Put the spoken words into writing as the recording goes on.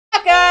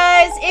up,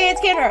 guys?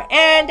 It's Kendra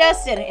and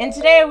Dustin, and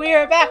today we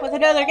are back with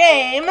another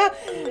game.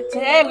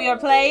 Today we are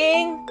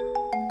playing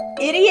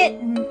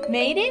Idiot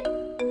Maiden.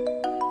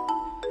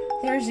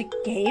 There's a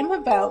game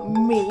about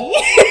me?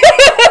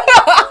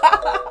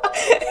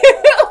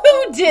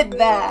 Who did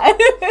that?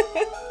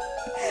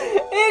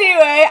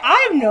 Anyway,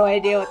 I have no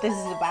idea what this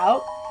is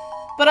about,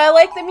 but I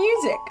like the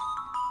music.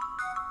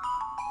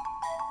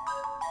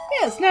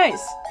 Yeah, it's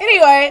nice.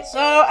 Anyway, so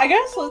I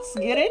guess let's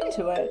get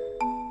into it.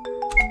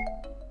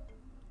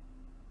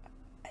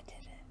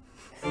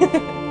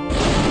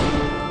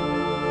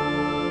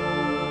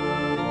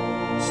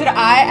 Should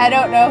I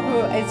don't know who,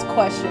 it's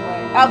question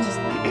mark. I'll just,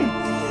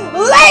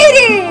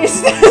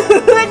 ladies!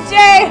 The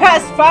day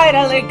has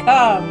finally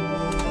come.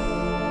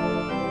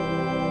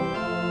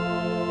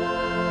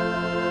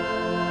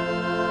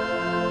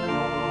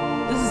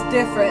 This is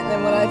different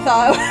than what I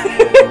thought.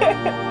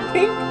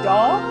 Pink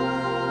doll?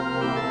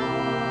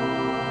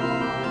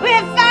 We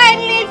have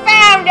finally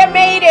found a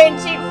maiden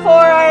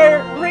for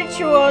our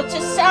ritual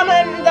to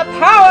summon the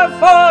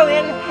powerful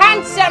and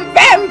handsome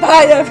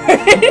vampire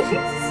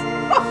prince.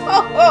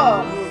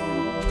 Oh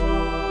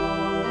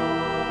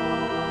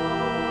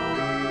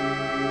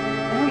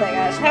my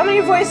gosh, how many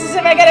voices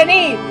am I gonna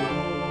need?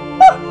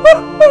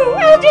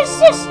 Elder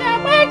sister,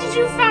 where did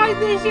you find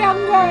this young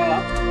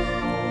girl?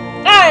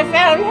 I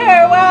found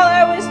her while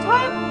I was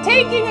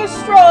taking a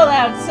stroll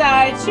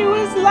outside. She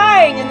was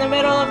lying in the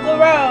middle of the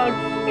road.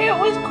 It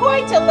was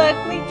quite a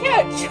lucky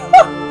catch.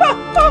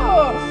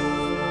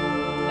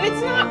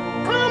 It's not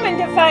common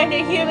to find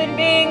a human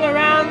being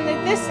around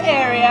this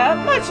area,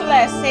 much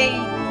less a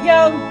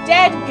young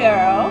dead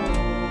girl.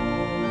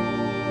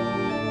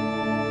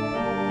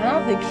 I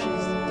don't think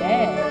she's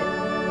dead.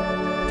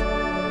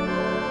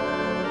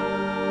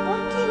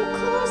 Looking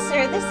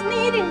closer, this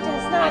maiden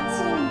does not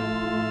seem...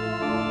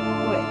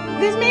 Wait,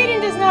 this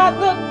maiden does not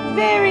look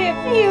very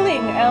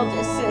appealing,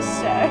 elder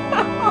sister.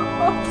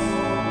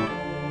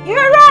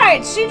 You're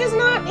right, she does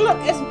not look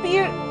as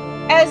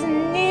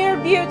near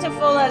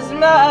beautiful as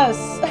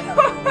us.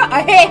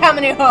 I hate how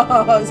many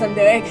ho-ho-hos I'm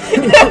doing.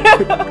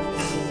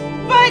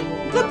 But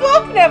the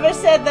book never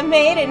said the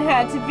maiden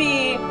had to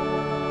be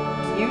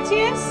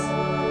beauteous.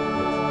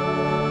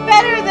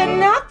 Better than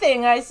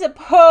nothing, I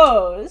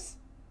suppose.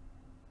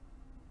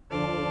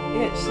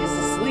 Yeah, she's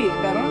asleep.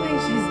 I don't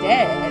think she's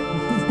dead.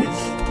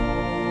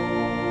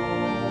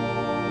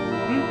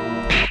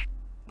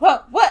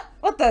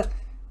 What the?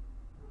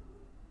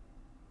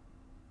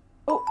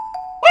 Oh,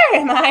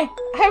 where am I?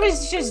 I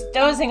was just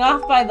dozing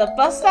off by the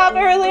bus stop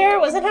earlier,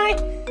 wasn't I?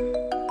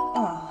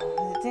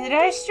 Oh, did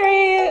I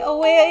stray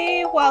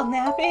away while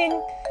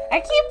napping? I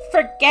keep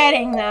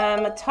forgetting that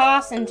I'm a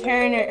toss and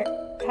turner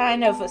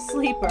kind of a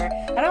sleeper.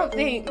 I don't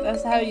think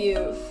that's how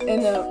you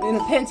end up in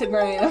a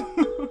pentagram.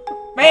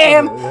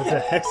 Bam! That's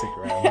a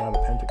hexagram, not a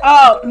pentagram.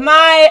 Oh,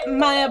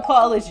 my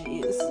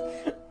apologies.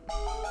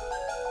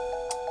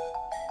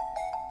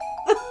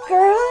 The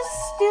girl is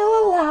still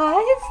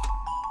alive?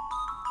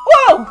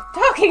 Whoa!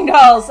 Talking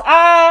dolls! Am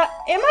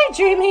I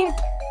dreaming?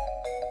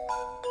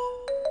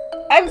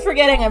 I'm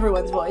forgetting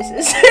everyone's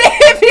voices.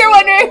 If you're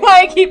wondering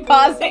why I keep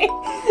pausing.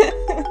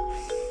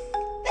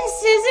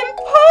 This is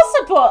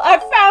impossible! I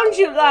found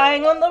you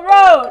lying on the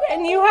road,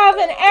 and you have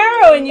an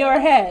arrow in your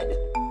head.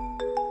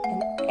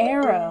 An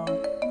arrow?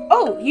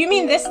 Oh, you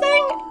mean this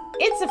thing?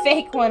 It's a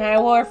fake one I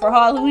wore for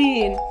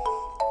Halloween.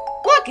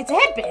 Look, it's a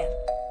headband.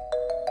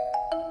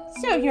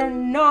 So you're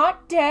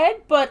not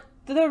dead, but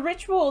the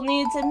ritual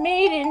needs a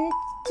maiden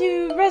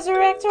to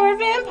resurrect our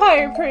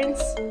vampire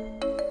prince.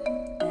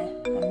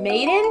 A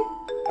maiden?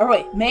 Or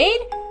wait, maid?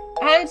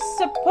 I'm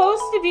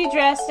supposed to be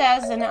dressed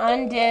as an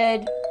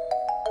undead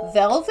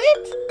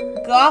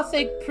velvet?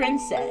 Gothic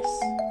princess.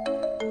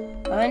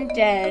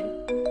 Undead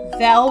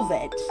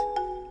velvet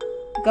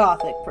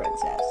Gothic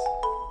princess.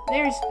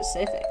 Very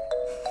specific.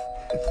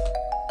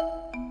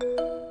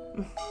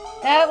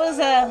 That was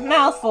a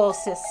mouthful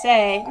to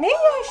say. Maybe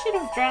I should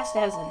have dressed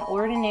as an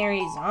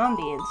ordinary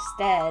zombie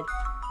instead.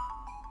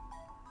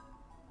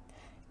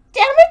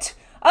 Damn it!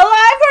 Alive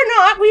or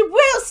not, we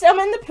will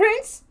summon the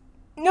prince,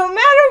 no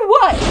matter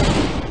what.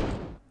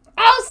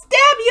 I'll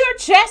stab your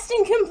chest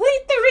and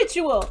complete the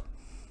ritual.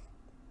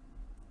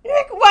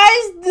 Rick, why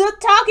is the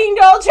talking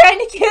doll trying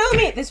to kill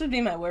me? This would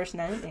be my worst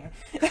nightmare.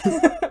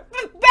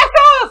 Back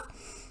off!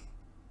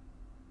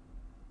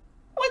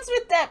 What's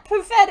with that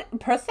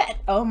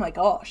oh my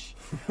gosh.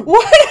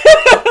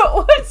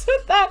 What's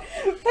with that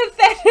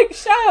pathetic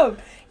shove?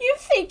 You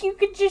think you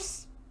could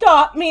just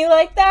stop me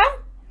like that?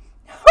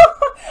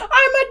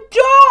 I'm a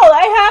doll!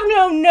 I have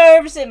no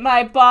nerves in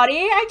my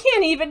body. I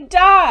can't even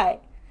die.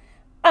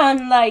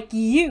 Unlike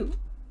you.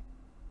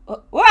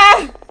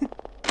 What?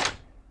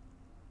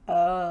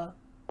 Oh.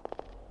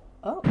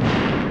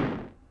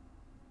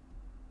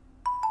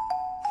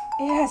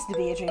 It has to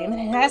be a dream, and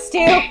it has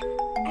to.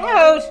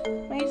 Ouch!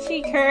 My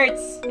cheek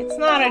hurts. It's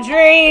not a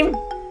dream.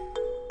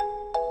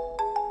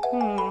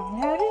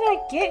 How did I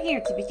get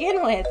here to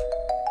begin with?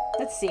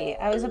 Let's see.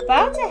 I was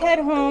about to head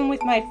home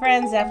with my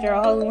friends after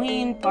a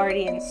Halloween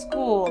party in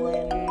school,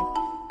 and...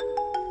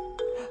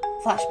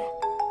 Flashback.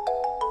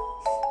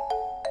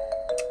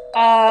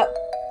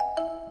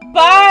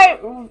 Bye.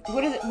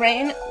 What is it?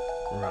 Rana.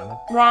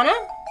 Rana?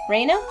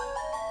 Rana?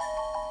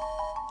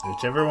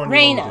 Whichever one you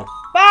Rana. want to do.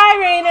 Bye,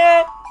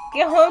 Rana.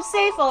 Get home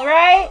safe,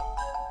 alright?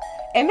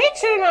 And make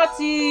sure not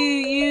to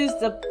use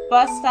the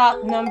bus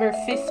stop number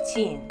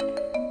 15.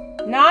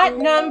 Not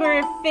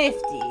number 50.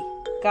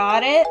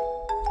 Got it?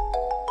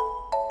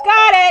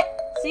 Got it!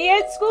 See you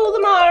at school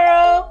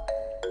tomorrow.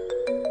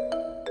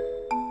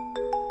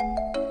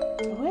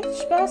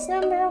 Which bus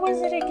number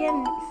was it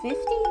again? 50?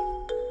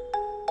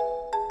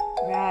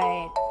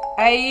 Right.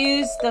 I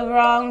used the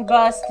wrong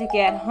bus to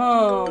get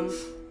home,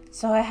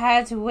 so I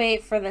had to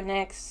wait for the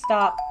next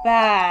stop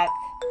back,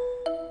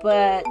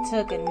 but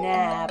took a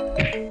nap.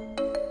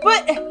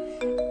 But then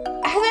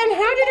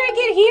how did I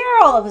get here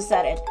all of a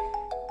sudden?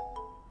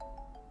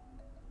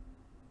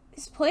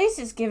 This place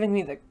is giving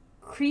me the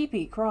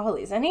creepy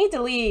crawlies. I need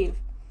to leave.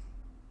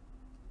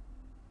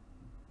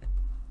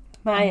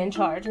 Am I in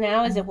charge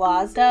now? Is it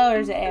Wazda or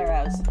is it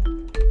arrows?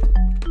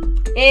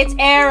 It's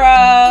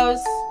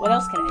arrows! What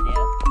else can I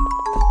do?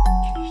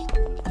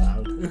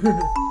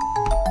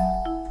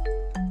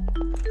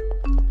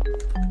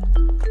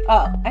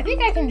 Oh, I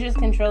think I can just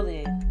control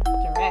the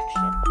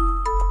direction.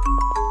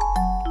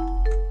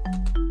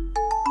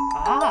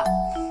 Ah,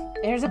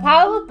 there's a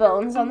pile of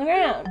bones on the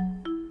ground.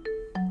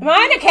 Am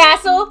I in a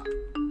castle?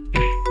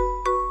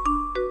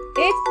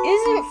 It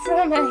isn't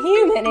from a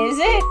human, is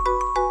it?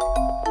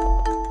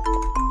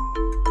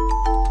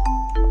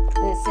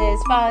 This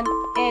is fun.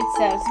 It's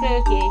so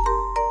spooky.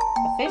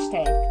 A fish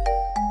tank.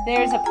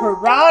 There's a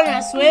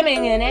piranha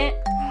swimming in it.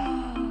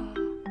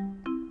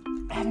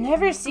 I've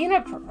never seen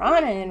a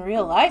piranha in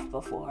real life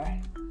before.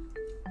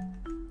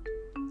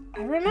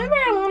 I remember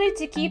I wanted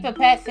to keep a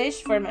pet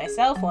fish for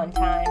myself one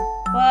time,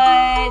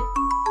 but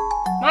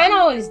mine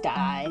always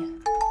die.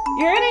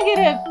 You're gonna get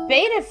a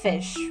beta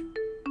fish.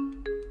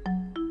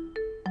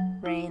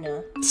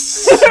 Rana.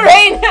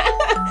 Rana!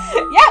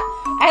 Yep,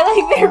 I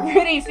like their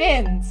pretty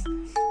fins.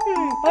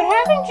 But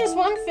having just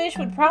one fish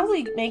would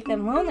probably make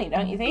them lonely,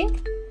 don't you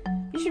think?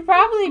 You should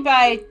probably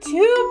buy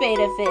 2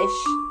 beta fish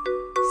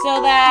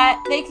so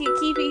that they can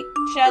keep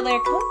each other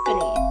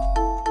company.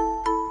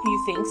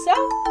 You think so?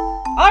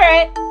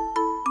 Alright.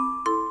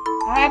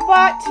 I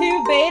bought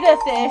 2 beta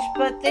fish,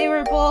 but they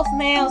were both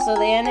male, so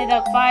they ended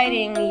up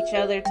fighting each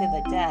other to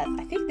the death.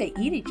 I think they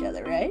eat each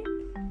other, right?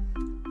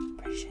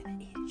 Pretty sure they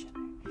eat each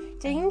other.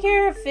 Taking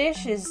care of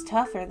fish is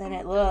tougher than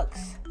it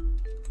looks.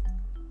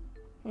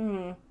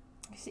 I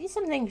see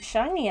something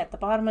shiny at the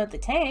bottom of the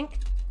tank.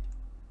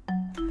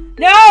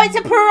 No, it's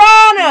a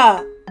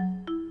piranha!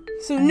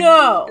 So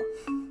no.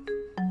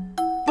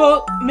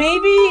 But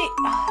maybe,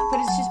 but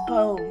it's just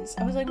bones.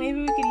 I was like,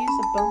 maybe we could use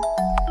the bone.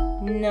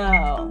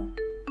 No.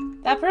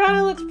 That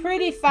piranha looks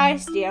pretty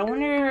feisty. I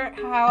wonder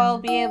how I'll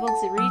be able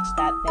to reach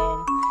that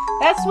thing.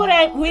 That's what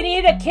we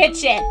need a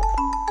kitchen.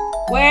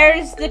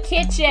 Where's the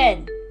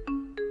kitchen?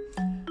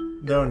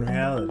 Though in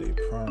reality,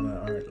 piranha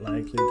aren't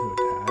likely to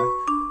attack.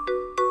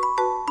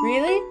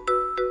 Really?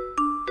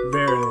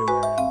 Very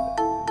rarely.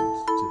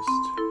 It's just...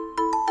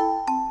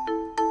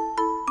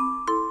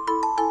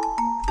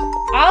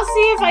 I'll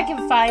see if I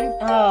can find...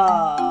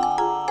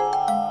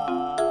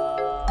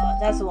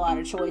 that's a lot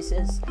of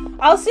choices.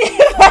 I'll see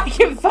if I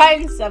can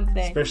find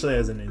something. Especially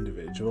as an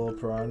individual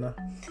piranha.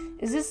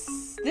 Is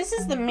this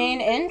is the main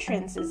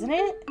entrance, isn't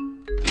it?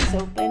 It's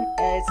open.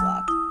 It's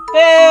locked.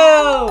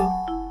 Boo!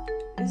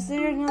 Is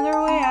there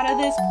another way out of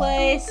this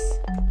place?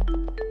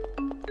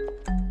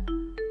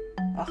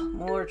 Oh,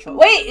 more choice.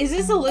 Wait, is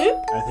this a loop?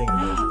 I think it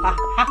is. Ha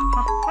ha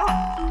ha ha.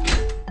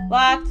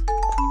 Locked.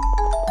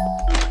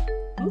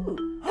 Ooh.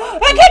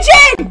 A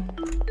kitchen!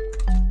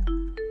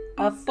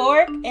 A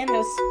fork and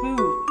a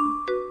spoon.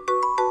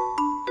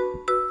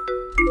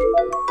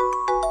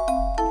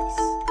 Nice.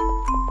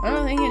 I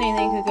don't think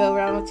anything could go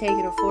wrong with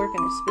taking a fork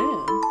and a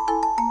spoon.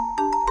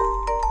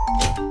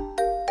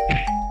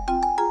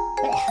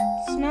 Ugh,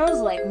 smells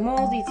like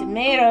moldy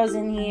tomatoes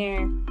in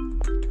here.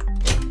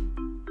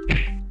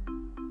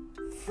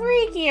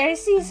 Freaky, I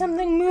see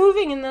something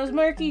moving in those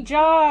murky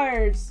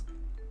jars.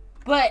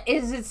 But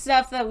is it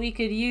stuff that we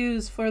could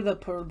use for the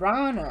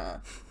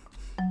piranha?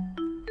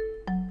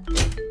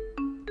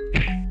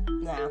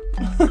 No.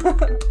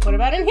 What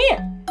about in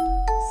here?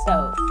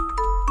 Stove.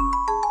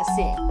 A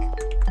sink.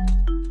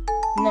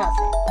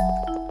 Nothing.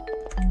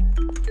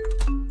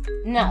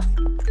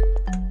 Nothing.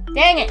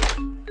 Dang it!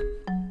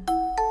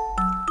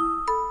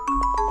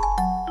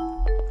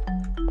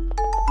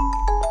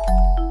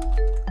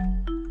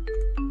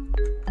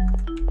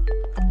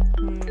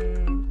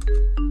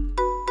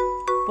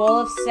 Bowl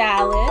of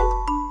salad.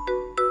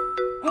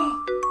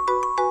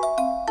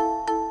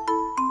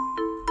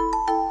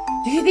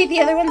 Do you think the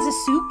other one's a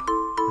soup?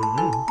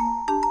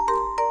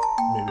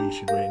 Maybe you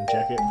should wait and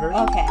check it first.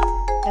 Okay,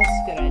 that's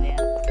a good idea.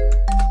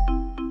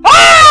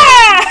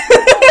 Ah!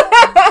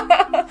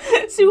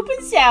 Soup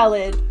and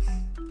salad.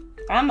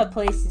 I'm gonna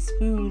place the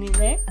spoon in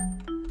there.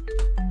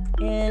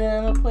 And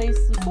I'm gonna place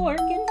the fork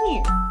in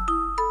here.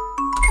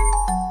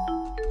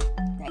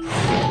 Nice.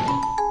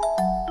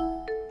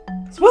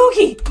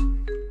 Spooky!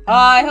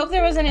 I hope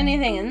there wasn't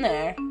anything in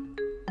there.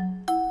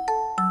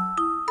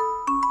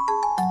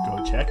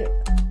 Go check it.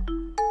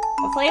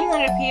 A flame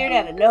that appeared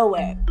out of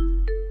nowhere.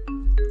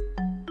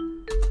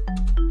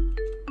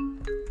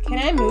 Can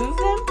I move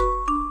them?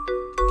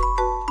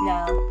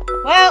 No.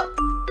 Well,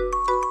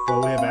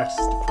 we have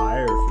access to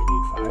fire if we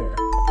need fire.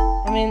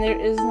 I mean, there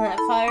isn't that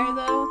fire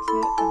though.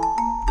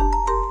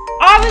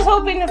 I was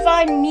hoping to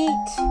find meat.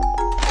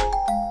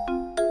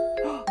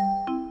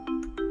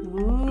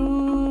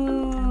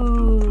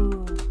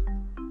 Ooh,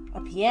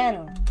 a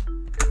piano.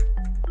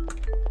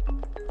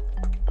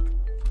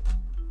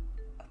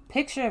 A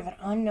picture of an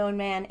unknown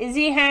man. Is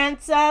he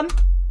handsome?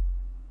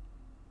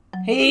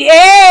 He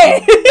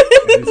is!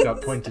 And he's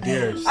got pointed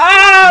ears.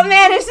 Oh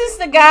man, is this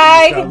the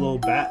guy? He's got a little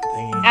bat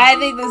thingy. I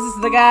think this is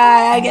the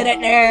guy. I get it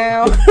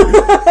now.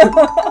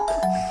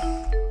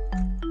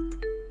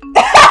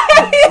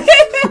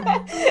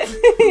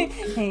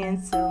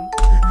 Handsome.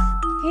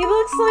 He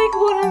looks like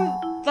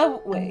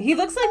he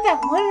looks like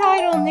that one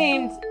idol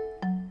named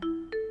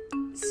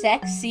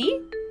Sek-C?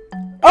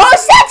 Oh,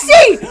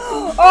 Sek-C!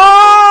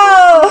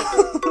 Oh!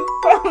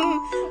 From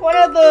one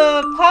of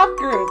the pop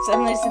groups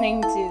I'm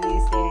listening to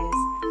these days.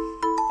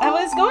 I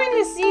was going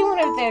to see one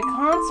of their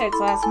concerts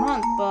last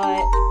month,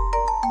 but...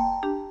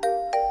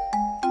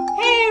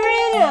 Hey,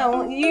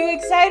 Rana, you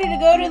excited to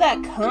go to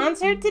that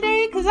concert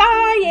today? 'Cause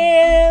I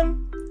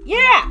am!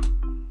 Yeah!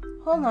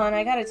 Hold on,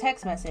 I got a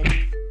text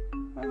message.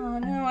 Oh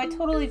no, I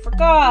totally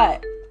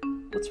forgot.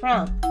 What's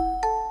wrong?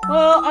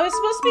 Well, I was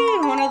supposed to be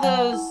in one of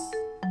those...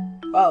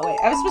 Oh wait,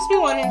 I was supposed to be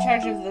one in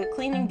charge of the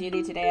cleaning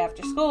duty today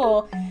after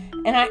school,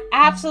 and I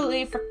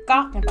absolutely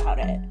forgotten about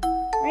it.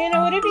 Rana,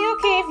 would it be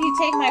okay if you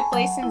take my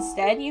place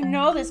instead? You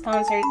know this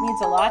concert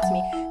means a lot to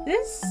me.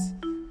 This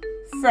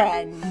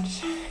friend.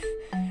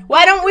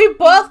 Why don't we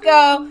both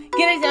go,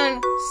 get it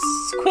done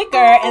quicker,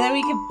 and then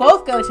we can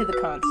both go to the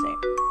concert.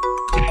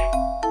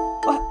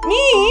 What,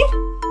 me?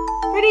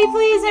 Pretty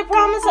please, I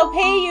promise I'll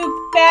pay you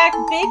back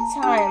big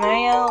time.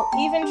 I'll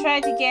even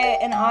try to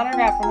get an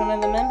autograph from one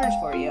of the members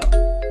for you.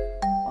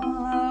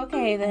 Well,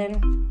 okay then.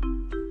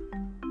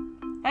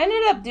 I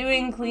ended up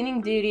doing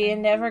cleaning duty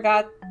and never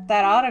got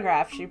that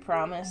autograph she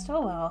promised.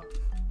 Oh well.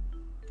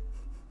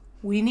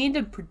 We need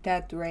to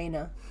protect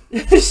Rana.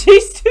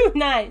 She's too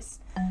nice.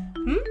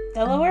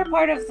 The lower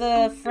part of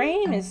the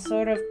frame is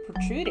sort of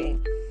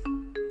protruding.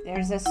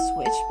 There's a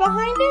switch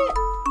behind it?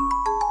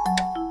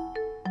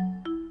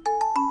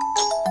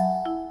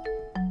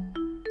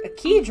 A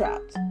key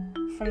dropped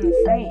from the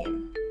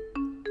frame.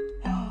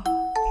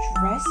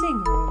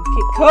 Dressing room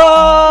key.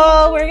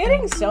 Cool! We're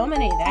getting so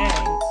many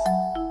things.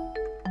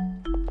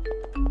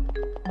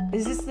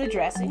 Is this the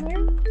dressing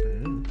room?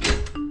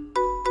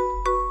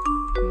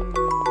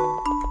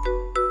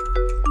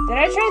 Did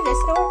I try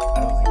this door? I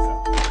don't think so.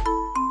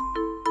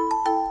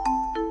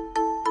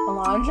 A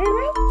laundry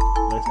room?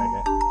 Looks like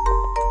it.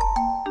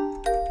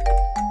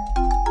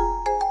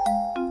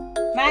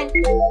 Mine.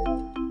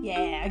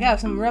 Yeah, I got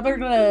some rubber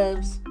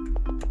gloves.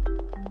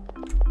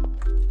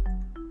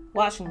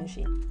 Washing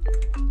machine.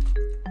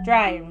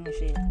 Drying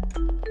machine.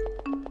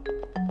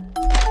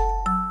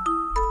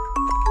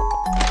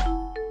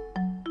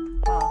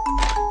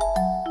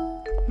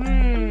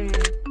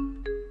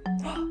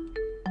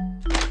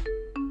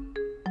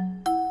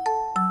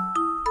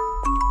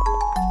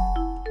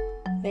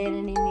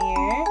 Vanity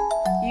mirror.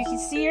 You can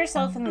see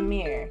yourself in the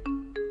mirror.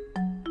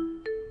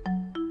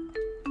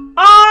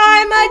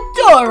 I'm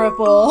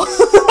adorable!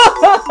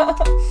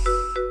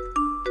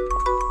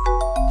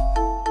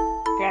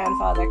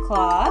 Grandfather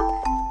clock.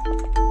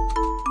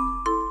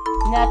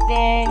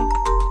 Nothing.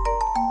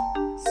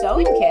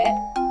 Sewing kit.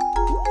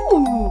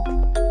 Ooh.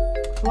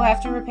 We'll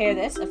have to repair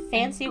this. A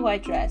fancy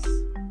white dress.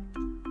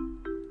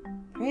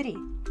 Pretty.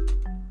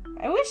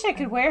 I wish I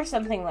could wear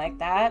something like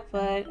that,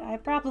 but I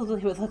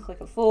probably would look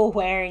like a fool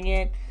wearing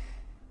it.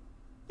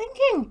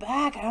 Thinking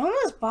back, I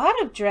almost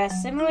bought a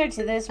dress similar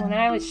to this when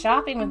I was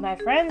shopping with my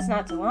friends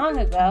not too long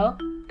ago.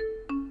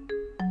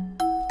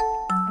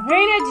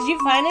 Rana, did you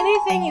find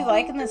anything you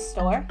like in the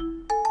store?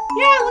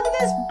 Yeah, look at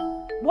this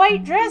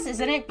white dress.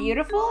 Isn't it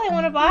beautiful? I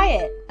want to buy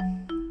it.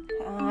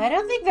 I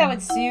don't think that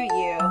would suit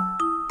you.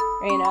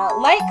 Rana,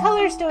 light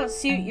colors don't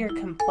suit your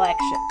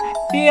complexion. I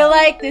feel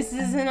like this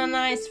isn't a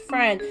nice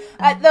friend.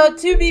 Though,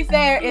 to be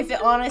fair, if it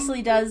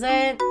honestly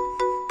doesn't,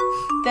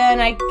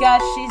 then I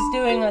guess she's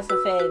doing us a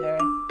favor.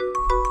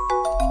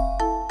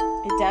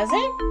 It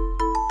doesn't?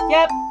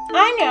 Yep,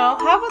 I know.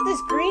 How about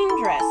this green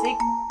dress? It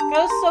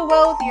goes so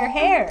well with your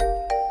hair.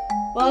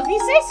 Well, if you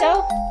say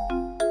so.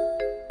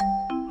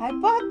 I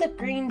bought the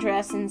green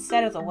dress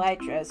instead of the white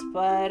dress,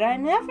 but I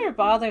never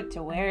bothered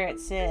to wear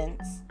it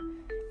since.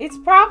 It's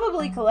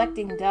probably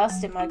collecting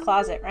dust in my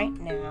closet right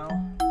now.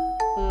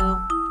 Boo.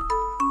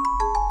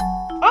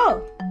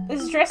 Oh,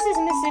 this dress is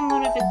missing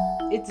one of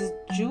its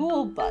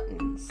jewel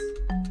buttons.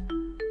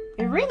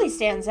 It really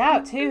stands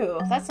out,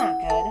 too. That's not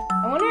good.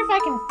 I wonder if I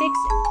can fix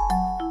it.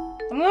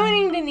 I'm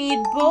going to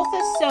need both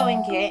a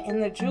sewing kit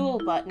and the jewel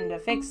button to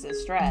fix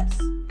this dress.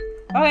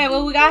 Okay,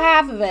 well, we got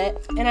half of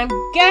it, and I'm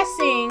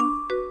guessing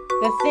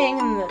The thing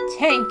in the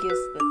tank is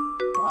the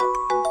butt.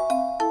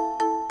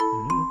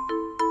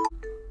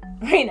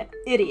 Rana,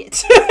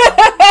 idiot.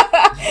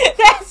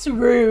 That's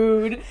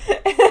rude.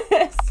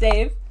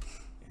 Save.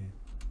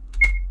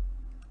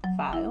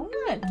 File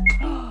 1.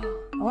 I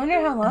wonder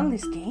how long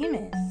this game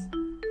is.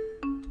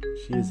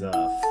 She's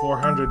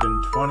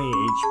 420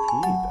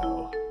 HP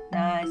though.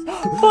 Nice.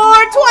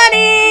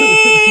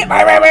 420!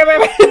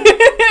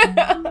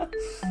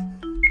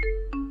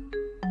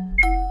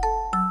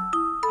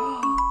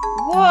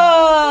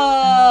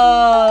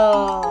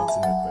 Whoa! It's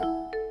an equip.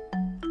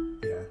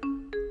 Yeah.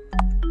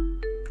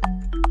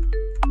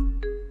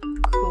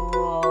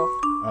 Cool.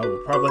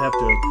 We'll probably have to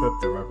equip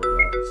the rubber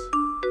gloves.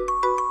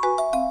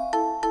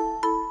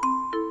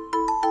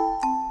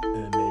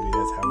 And maybe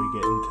that's how we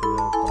get into the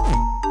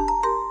bottom.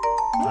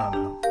 I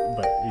don't know,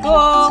 but you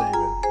Cool. should save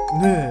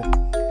it.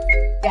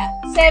 Yeah,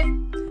 save.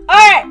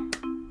 Alright!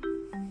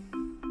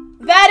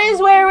 That is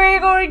where we're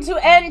going to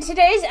end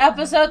today's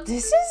episode.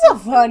 This is a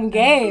fun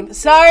game.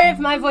 Sorry if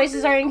my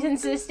voices are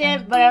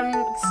inconsistent, but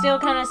I'm still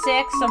kind of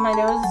sick, so my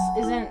nose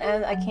isn't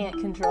as, I can't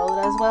control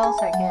it as well,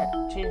 so I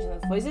can't change the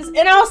voices.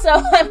 And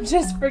also, I'm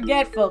just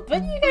forgetful,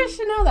 but you guys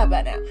should know that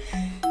by now.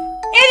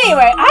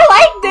 Anyway, I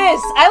like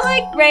this. I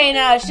like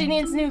Rana. She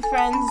needs new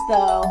friends,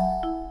 though.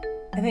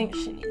 I think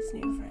she needs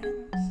new friends.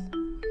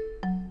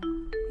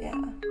 Yeah.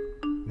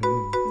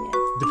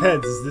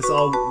 Depends. Is this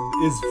all?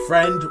 Is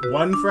friend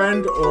one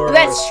friend or?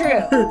 That's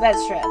true.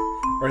 That's true.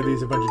 Or are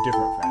these a bunch of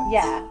different friends?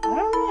 Yeah, I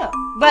don't know.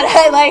 But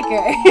I like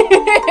her.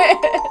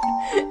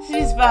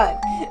 She's fun.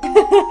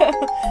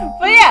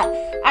 But yeah,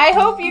 I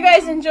hope you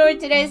guys enjoyed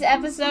today's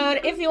episode.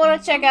 If you want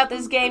to check out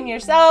this game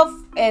yourself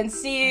and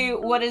see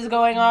what is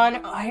going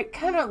on, I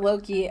kind of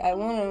low-key, I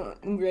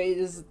want to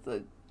raise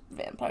the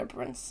vampire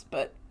prince,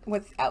 but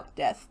without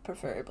death,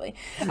 preferably.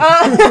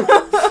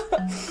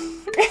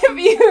 If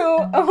you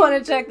want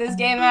to check this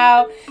game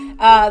out,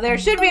 there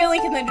should be a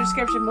link in the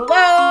description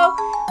below.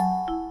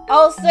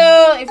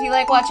 Also, if you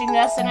like watching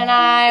Justin and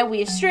I,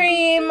 we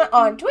stream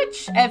on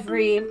Twitch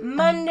every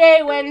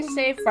Monday,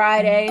 Wednesday,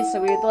 Friday,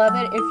 so we'd love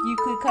it if you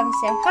could come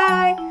say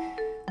hi,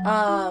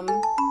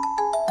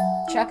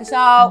 check us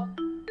out,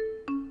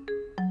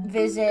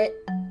 visit,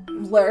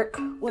 lurk,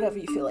 whatever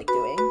you feel like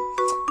doing.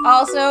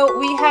 Also,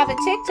 we have a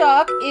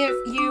TikTok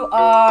if you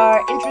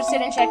are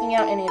interested in checking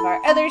out any of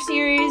our other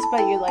series,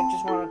 but you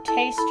just want to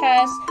taste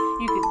test,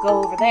 you could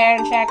go over there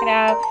and check it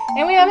out.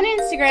 And we have an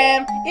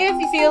Instagram if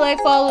you feel like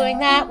following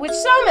that, which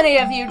so many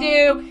of you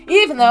do,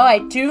 even though I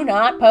do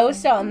not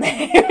post on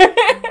there.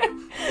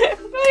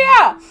 But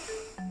yeah,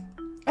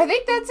 I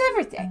think that's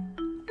everything.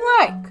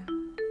 Like,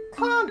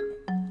 comment,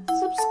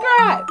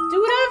 subscribe, do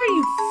whatever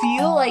you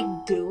feel like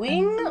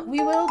doing. We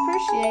will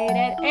appreciate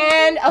it.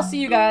 And I'll see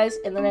you guys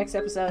in the next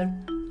episode.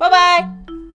 Bye-bye!